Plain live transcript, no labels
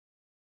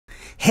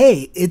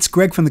Hey, it's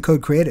Greg from the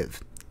Code Creative.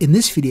 In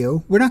this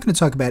video, we're not going to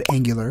talk about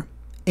Angular,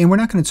 and we're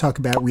not going to talk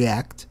about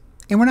React,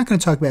 and we're not going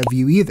to talk about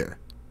Vue either,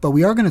 but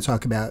we are going to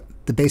talk about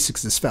the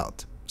basics of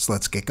Svelte. So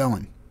let's get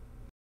going.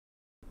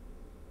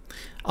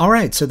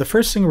 Alright, so the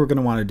first thing we're going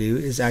to want to do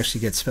is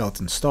actually get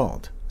Svelte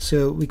installed.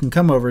 So we can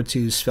come over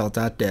to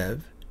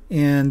svelte.dev,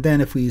 and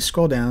then if we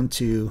scroll down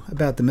to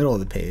about the middle of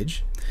the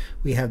page,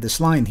 we have this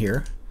line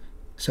here.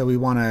 So we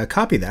want to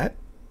copy that,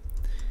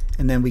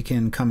 and then we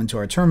can come into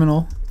our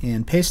terminal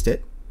and paste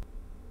it.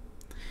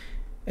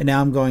 And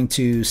now I'm going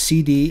to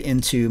cd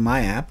into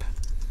my app,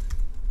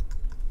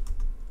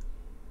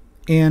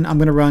 and I'm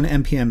going to run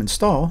npm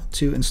install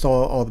to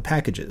install all the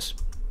packages.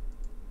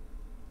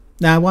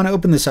 Now I want to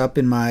open this up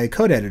in my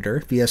code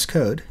editor, VS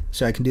Code,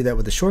 so I can do that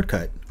with a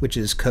shortcut, which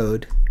is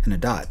code and a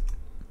dot.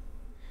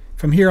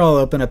 From here I'll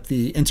open up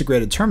the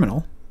integrated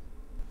terminal,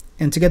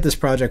 and to get this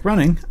project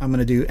running, I'm going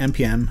to do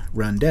npm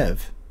run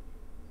dev.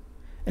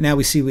 And now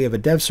we see we have a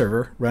dev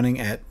server running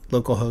at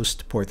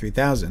localhost port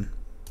 3000.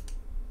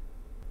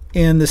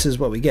 And this is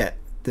what we get,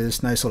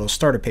 this nice little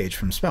starter page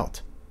from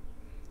Svelte.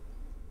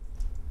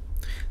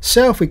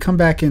 So if we come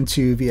back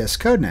into VS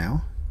Code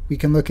now, we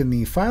can look in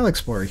the File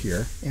Explorer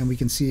here, and we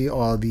can see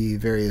all the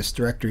various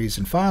directories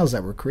and files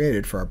that were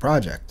created for our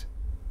project.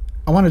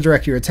 I want to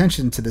direct your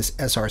attention to this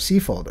src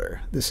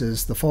folder. This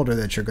is the folder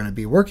that you're going to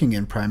be working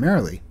in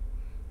primarily.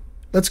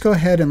 Let's go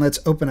ahead and let's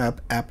open up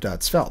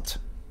app.svelte.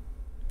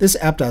 This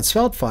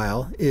app.svelte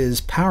file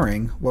is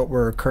powering what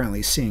we're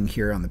currently seeing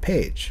here on the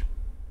page.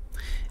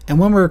 And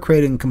when we're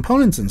creating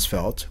components in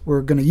Svelte,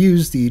 we're going to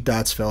use the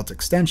 .svelte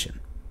extension.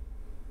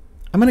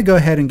 I'm going to go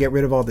ahead and get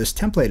rid of all this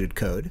templated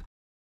code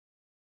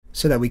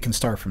so that we can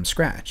start from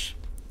scratch.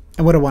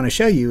 And what I want to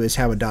show you is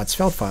how a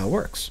 .svelte file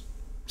works.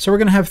 So we're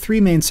going to have three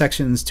main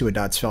sections to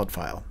a .svelte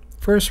file.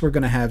 First, we're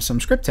going to have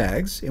some script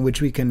tags in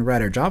which we can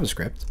write our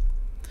JavaScript.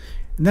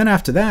 And then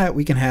after that,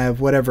 we can have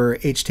whatever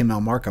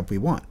HTML markup we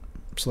want.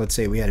 So let's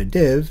say we had a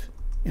div,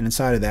 and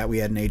inside of that we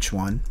had an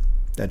h1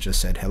 that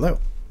just said hello.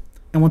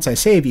 And once I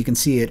save, you can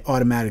see it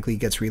automatically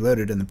gets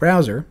reloaded in the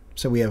browser.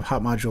 So we have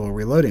hot module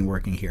reloading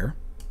working here.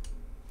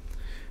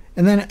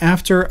 And then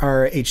after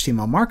our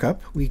HTML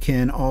markup, we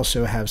can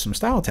also have some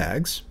style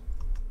tags,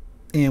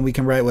 and we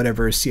can write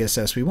whatever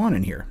CSS we want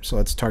in here. So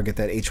let's target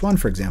that h1,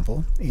 for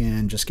example,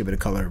 and just give it a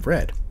color of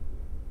red.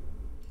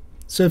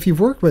 So if you've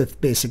worked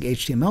with basic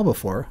HTML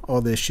before,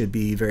 all this should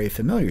be very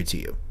familiar to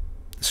you.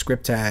 The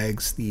script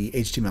tags, the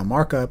HTML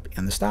markup,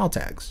 and the style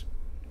tags.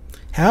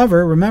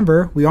 However,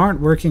 remember, we aren't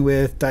working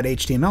with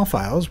 .html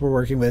files, we're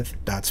working with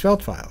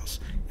 .svelte files.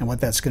 And what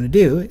that's going to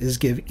do is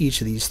give each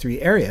of these three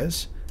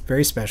areas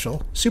very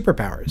special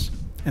superpowers.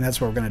 And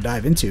that's what we're going to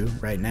dive into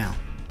right now.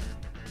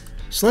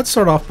 So let's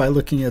start off by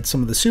looking at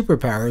some of the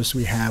superpowers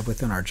we have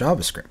within our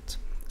JavaScript.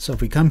 So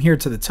if we come here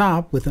to the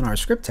top within our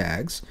script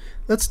tags,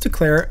 let's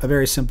declare a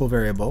very simple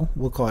variable.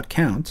 We'll call it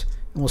count,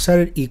 and we'll set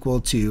it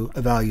equal to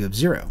a value of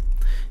 0.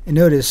 And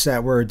notice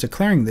that we're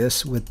declaring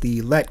this with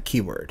the let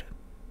keyword.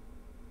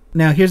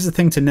 Now here's the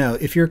thing to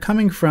note. If you're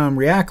coming from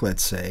React,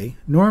 let's say,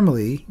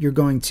 normally you're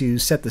going to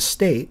set the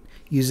state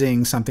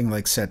using something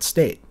like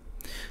setState.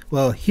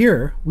 Well,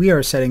 here we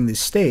are setting the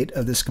state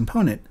of this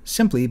component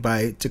simply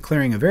by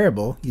declaring a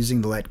variable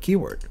using the let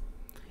keyword.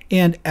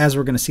 And as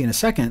we're going to see in a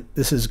second,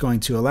 this is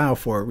going to allow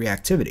for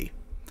reactivity.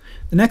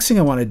 The next thing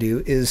I want to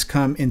do is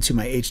come into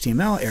my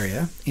HTML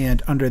area,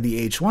 and under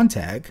the h1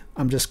 tag,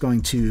 I'm just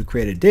going to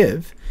create a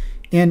div.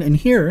 And in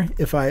here,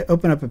 if I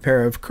open up a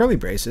pair of curly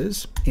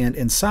braces, and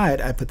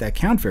inside I put that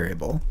count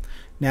variable,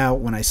 now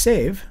when I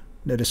save,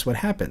 notice what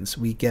happens.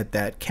 We get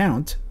that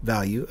count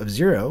value of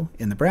 0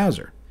 in the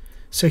browser.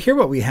 So here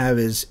what we have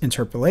is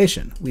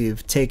interpolation.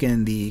 We've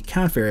taken the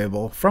count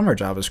variable from our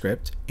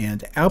JavaScript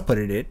and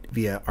outputted it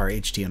via our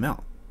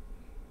HTML.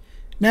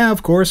 Now,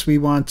 of course, we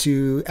want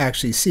to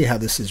actually see how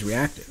this is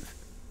reactive.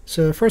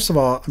 So first of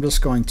all, I'm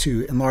just going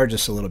to enlarge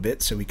this a little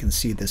bit so we can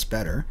see this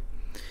better.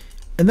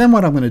 And then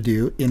what I'm going to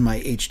do in my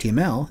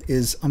HTML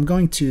is I'm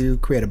going to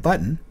create a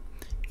button,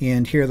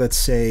 and here let's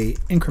say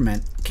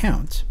increment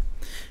count.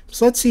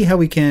 So let's see how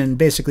we can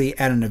basically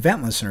add an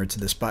event listener to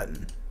this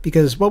button.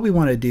 Because what we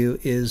want to do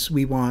is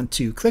we want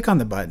to click on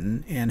the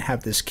button and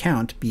have this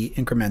count be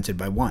incremented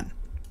by 1.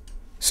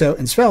 So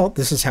in Svelte,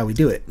 this is how we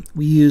do it.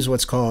 We use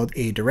what's called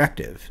a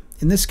directive.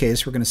 In this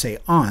case, we're going to say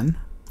on,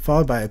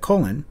 followed by a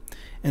colon,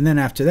 and then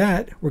after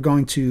that, we're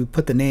going to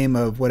put the name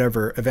of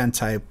whatever event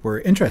type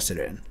we're interested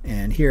in.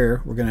 And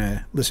here, we're going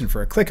to listen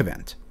for a click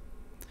event.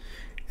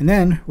 And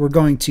then we're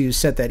going to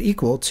set that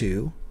equal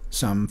to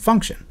some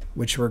function,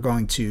 which we're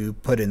going to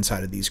put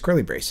inside of these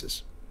curly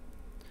braces.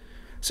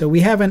 So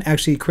we haven't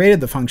actually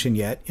created the function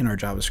yet in our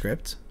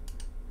JavaScript,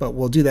 but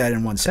we'll do that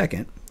in 1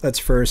 second. Let's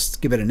first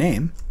give it a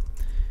name.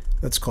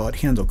 Let's call it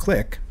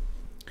handleClick.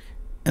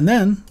 And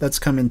then let's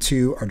come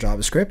into our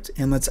JavaScript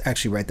and let's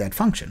actually write that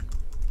function.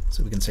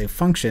 So we can say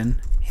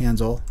function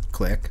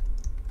handleClick.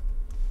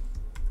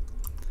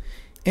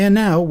 And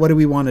now what do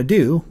we want to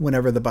do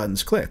whenever the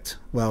button's clicked?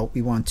 Well,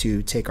 we want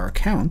to take our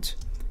count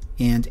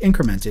and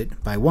increment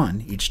it by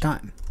 1 each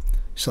time.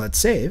 So let's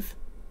save.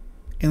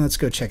 And let's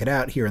go check it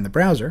out here in the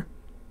browser.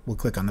 We'll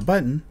click on the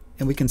button,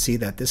 and we can see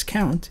that this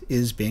count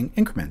is being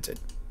incremented.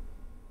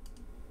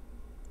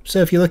 So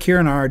if you look here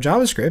in our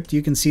JavaScript,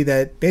 you can see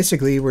that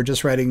basically we're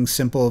just writing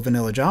simple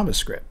vanilla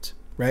JavaScript,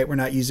 right? We're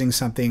not using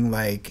something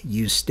like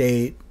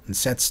useState and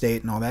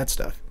setState and all that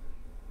stuff.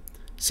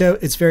 So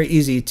it's very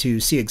easy to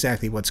see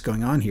exactly what's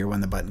going on here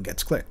when the button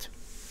gets clicked.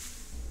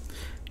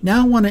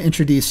 Now I want to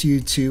introduce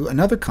you to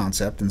another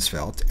concept in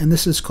Svelte, and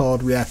this is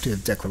called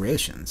Reactive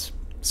Declarations.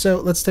 So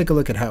let's take a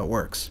look at how it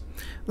works.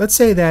 Let's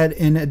say that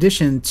in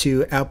addition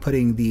to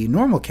outputting the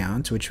normal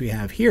count, which we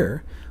have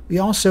here, we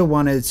also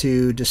wanted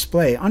to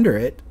display under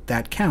it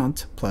that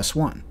count plus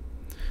 1.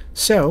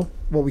 So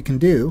what we can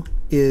do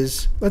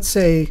is, let's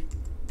say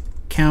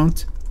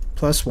count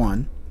plus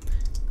 1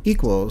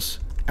 equals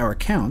our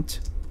count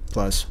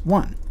plus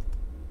 1.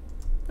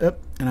 And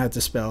I have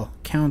to spell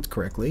count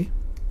correctly.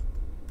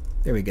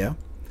 There we go.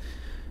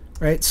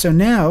 Right, so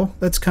now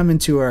let's come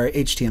into our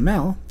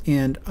HTML,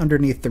 and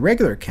underneath the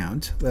regular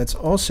count, let's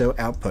also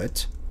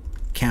output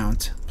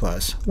count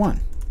plus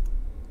 1.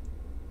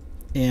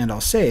 And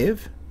I'll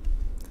save.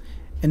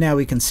 And now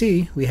we can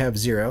see we have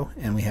 0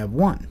 and we have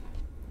 1.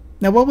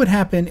 Now what would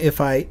happen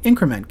if I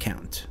increment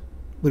count?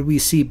 Would we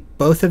see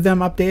both of them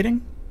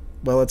updating?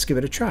 Well, let's give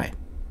it a try.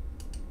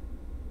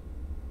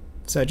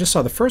 So I just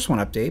saw the first one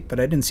update, but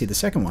I didn't see the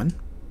second one.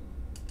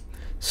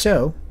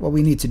 So what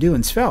we need to do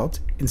in Svelte,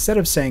 instead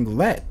of saying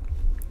let,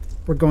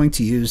 we're going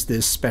to use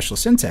this special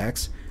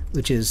syntax,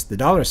 which is the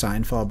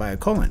 $ followed by a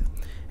colon.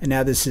 And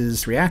now this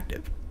is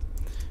reactive.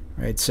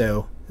 Right,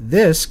 so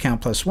this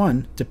count plus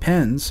 1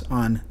 depends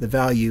on the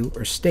value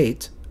or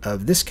state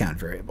of this count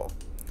variable.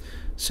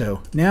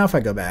 So now if I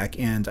go back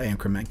and I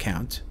increment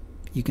count,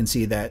 you can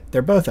see that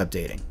they're both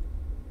updating.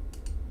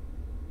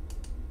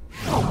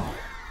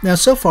 Now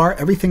so far,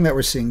 everything that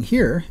we're seeing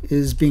here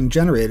is being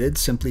generated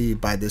simply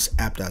by this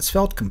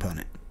app.svelte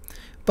component.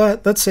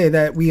 But let's say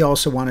that we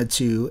also wanted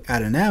to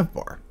add a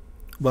navbar.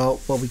 Well,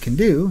 what we can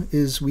do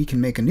is we can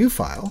make a new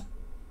file,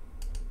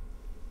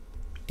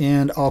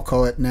 and I'll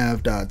call it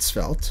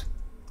nav.svelte.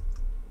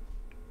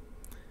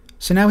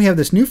 So now we have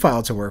this new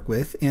file to work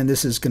with, and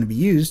this is going to be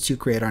used to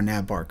create our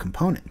navbar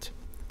component.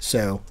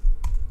 So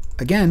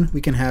again,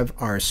 we can have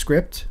our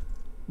script,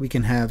 we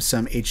can have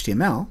some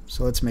HTML,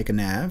 so let's make a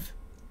nav.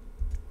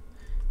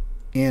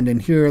 And in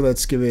here,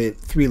 let's give it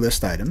 3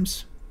 list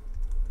items.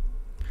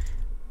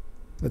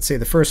 Let's say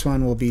the first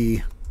one will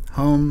be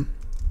home,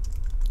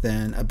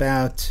 then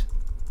about,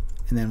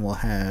 and then we'll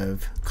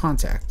have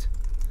contact.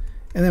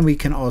 And then we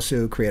can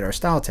also create our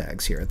style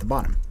tags here at the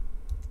bottom.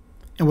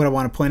 And what I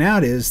want to point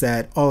out is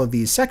that all of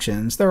these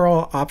sections, they're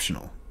all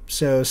optional.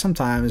 So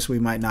sometimes we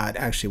might not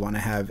actually want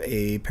to have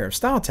a pair of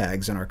style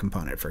tags in our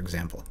component, for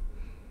example.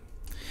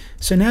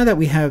 So now that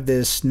we have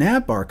this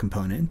navbar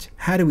component,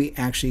 how do we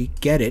actually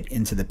get it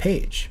into the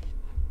page?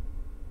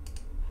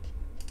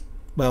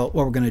 Well,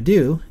 what we're going to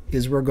do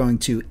is we're going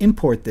to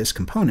import this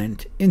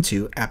component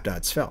into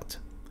app.svelte.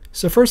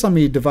 So first let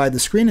me divide the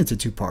screen into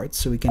 2 parts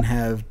so we can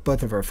have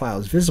both of our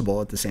files visible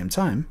at the same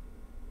time.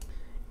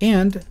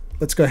 And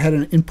let's go ahead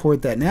and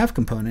import that nav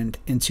component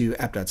into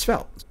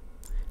app.svelte.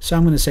 So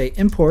I'm going to say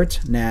import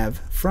nav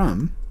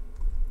from,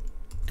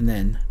 and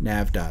then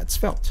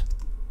nav.svelte.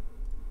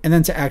 And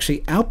then to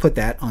actually output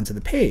that onto the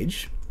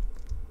page,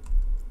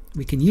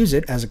 we can use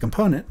it as a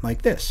component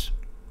like this.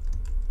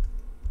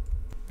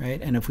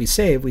 Right? And if we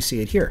save, we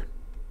see it here.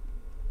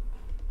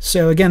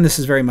 So again, this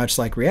is very much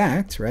like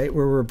React, right?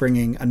 Where we're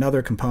bringing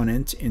another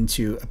component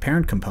into a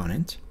parent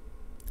component.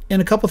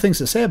 And a couple things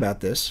to say about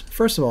this.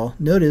 First of all,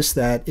 notice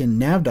that in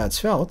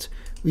nav.svelte,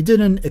 we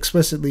didn't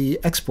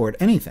explicitly export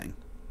anything.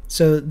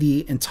 So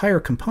the entire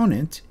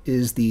component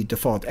is the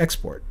default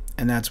export,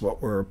 and that's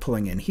what we're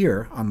pulling in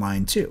here on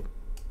line 2.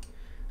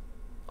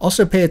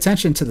 Also pay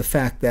attention to the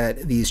fact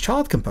that these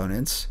child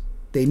components,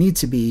 they need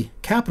to be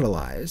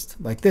capitalized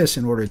like this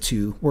in order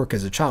to work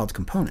as a child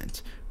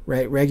component,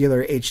 right?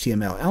 Regular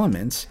HTML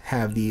elements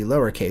have the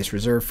lowercase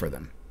reserved for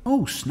them.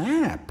 Oh,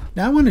 snap!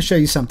 Now I want to show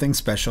you something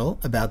special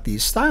about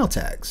these style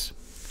tags.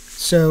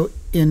 So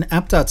in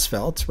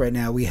app.svelte, right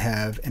now we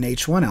have an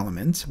h1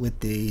 element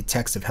with the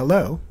text of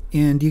hello,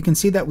 and you can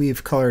see that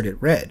we've colored it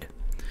red.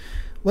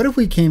 What if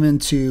we came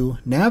into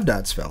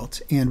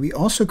nav.svelte and we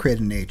also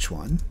created an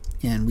h1,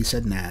 and we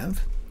said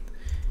nav,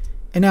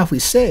 and now if we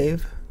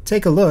save,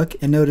 take a look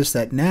and notice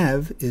that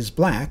nav is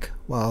black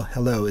while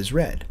hello is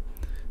red.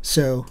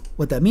 So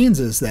what that means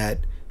is that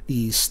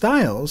the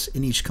styles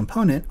in each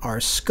component are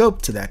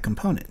scoped to that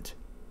component.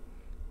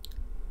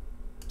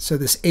 So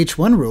this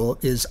h1 rule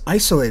is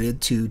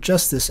isolated to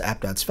just this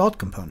app.svelte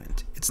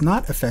component. It's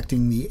not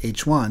affecting the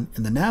h1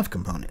 in the nav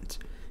component.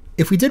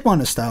 If we did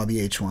want to style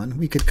the h1,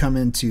 we could come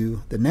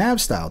into the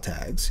nav style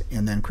tags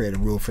and then create a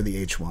rule for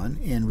the h1,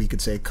 and we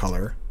could say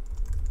color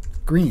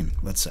green,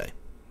 let's say.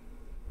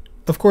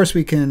 Of course,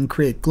 we can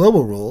create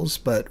global rules,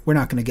 but we're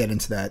not going to get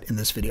into that in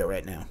this video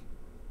right now.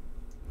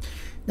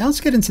 Now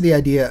let's get into the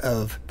idea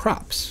of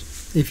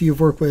props. If you've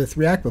worked with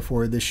React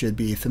before, this should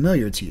be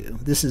familiar to you.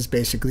 This is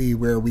basically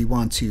where we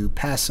want to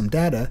pass some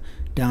data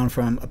down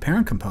from a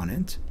parent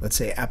component, let's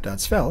say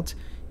app.svelte,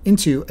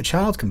 into a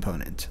child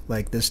component,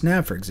 like this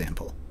nav, for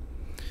example.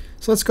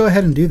 So let's go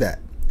ahead and do that.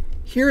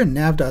 Here in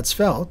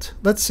nav.svelte,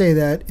 let's say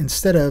that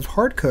instead of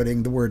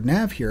hard-coding the word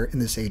nav here in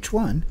this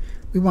h1,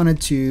 we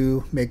wanted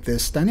to make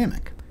this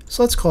dynamic.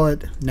 So let's call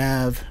it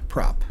nav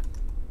prop.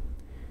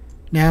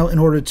 Now, in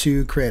order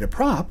to create a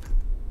prop,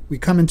 we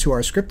come into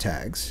our script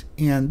tags,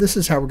 and this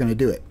is how we're going to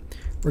do it.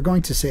 We're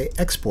going to say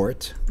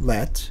export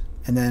let,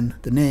 and then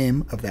the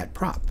name of that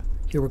prop.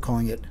 Here we're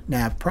calling it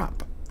nav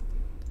prop.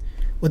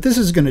 What this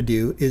is going to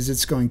do is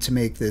it's going to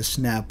make this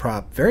nav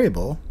prop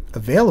variable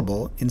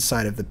available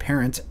inside of the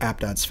parent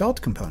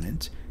app.svelte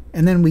component,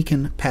 and then we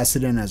can pass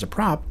it in as a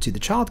prop to the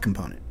child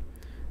component.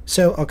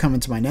 So I'll come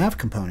into my nav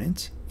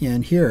component,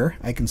 and here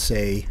I can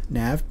say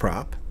nav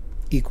prop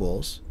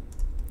equals,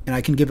 and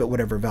I can give it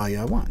whatever value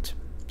I want.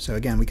 So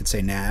again, we could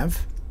say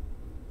nav,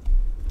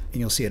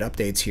 and you'll see it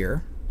updates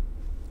here,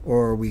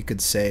 or we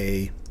could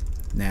say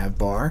nav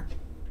bar,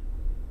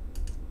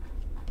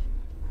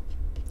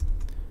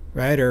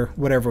 right, or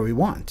whatever we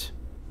want.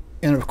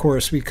 And of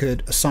course, we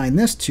could assign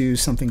this to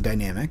something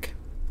dynamic.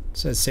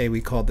 So let's say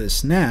we call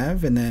this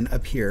nav, and then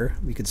up here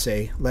we could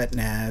say let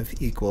nav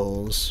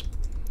equals,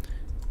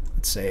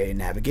 let's say,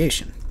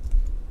 navigation.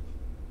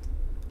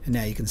 And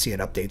now you can see it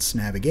updates to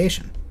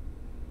navigation.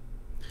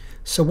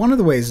 So one of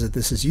the ways that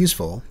this is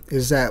useful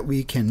is that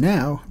we can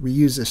now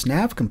reuse this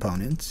nav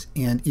component,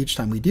 and each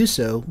time we do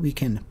so, we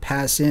can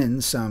pass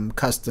in some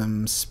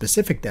custom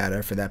specific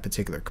data for that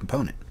particular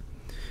component.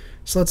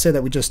 So let's say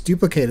that we just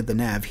duplicated the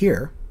nav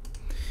here,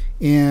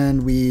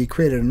 and we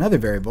created another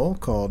variable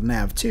called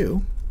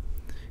nav2,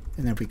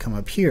 and then if we come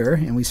up here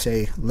and we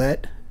say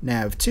let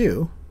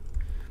nav2,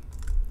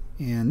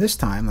 and this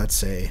time let's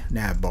say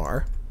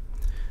navbar,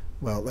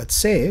 well, let's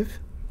save,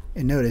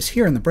 and notice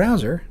here in the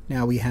browser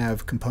now we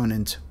have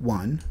component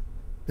 1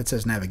 that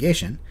says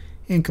navigation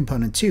and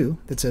component 2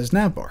 that says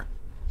navbar.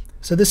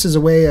 So this is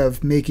a way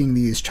of making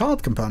these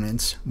child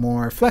components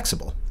more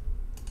flexible.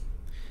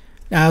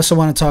 Now I also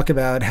want to talk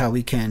about how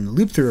we can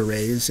loop through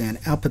arrays and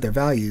output their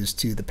values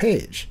to the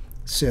page.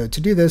 So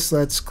to do this,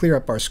 let's clear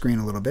up our screen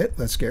a little bit.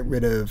 Let's get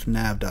rid of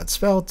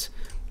nav.svelte,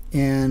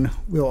 and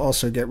we'll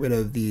also get rid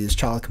of these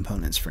child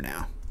components for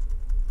now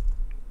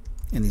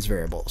and these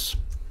variables.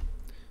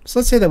 So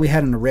let's say that we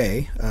had an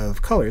array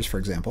of colors, for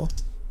example,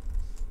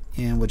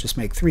 and we'll just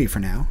make 3 for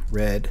now,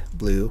 red,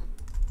 blue,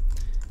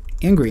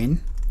 and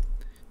green,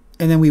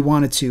 and then we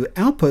wanted to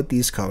output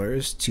these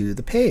colors to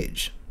the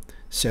page.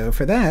 So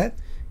for that,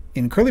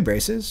 in curly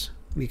braces,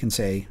 we can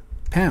say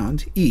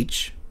pound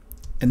each,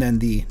 and then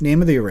the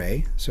name of the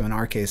array, so in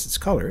our case it's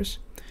colors,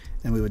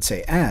 and we would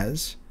say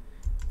as,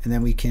 and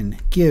then we can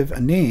give a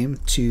name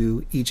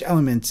to each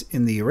element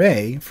in the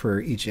array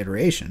for each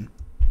iteration.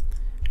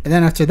 And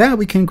then after that,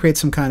 we can create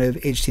some kind of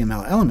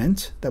HTML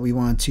element that we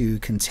want to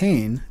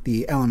contain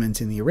the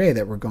element in the array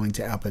that we're going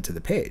to output to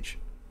the page.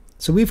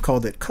 So we've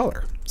called it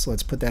color. So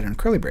let's put that in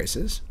curly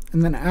braces.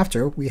 And then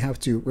after, we have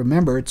to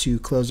remember to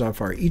close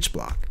off our each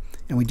block.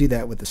 And we do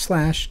that with the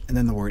slash and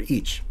then the word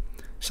each.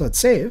 So let's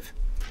save.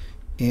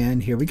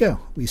 And here we go.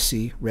 We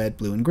see red,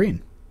 blue, and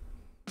green.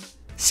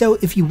 So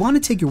if you want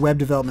to take your web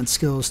development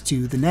skills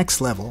to the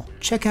next level,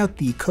 check out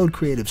the Code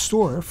Creative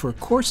store for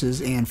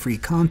courses and free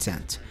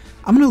content.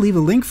 I'm going to leave a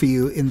link for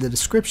you in the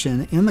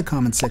description and the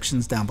comment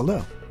sections down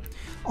below.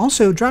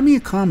 Also, drop me a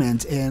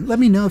comment and let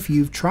me know if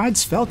you've tried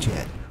Svelte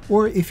yet,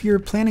 or if you're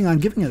planning on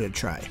giving it a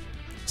try.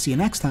 See you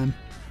next time.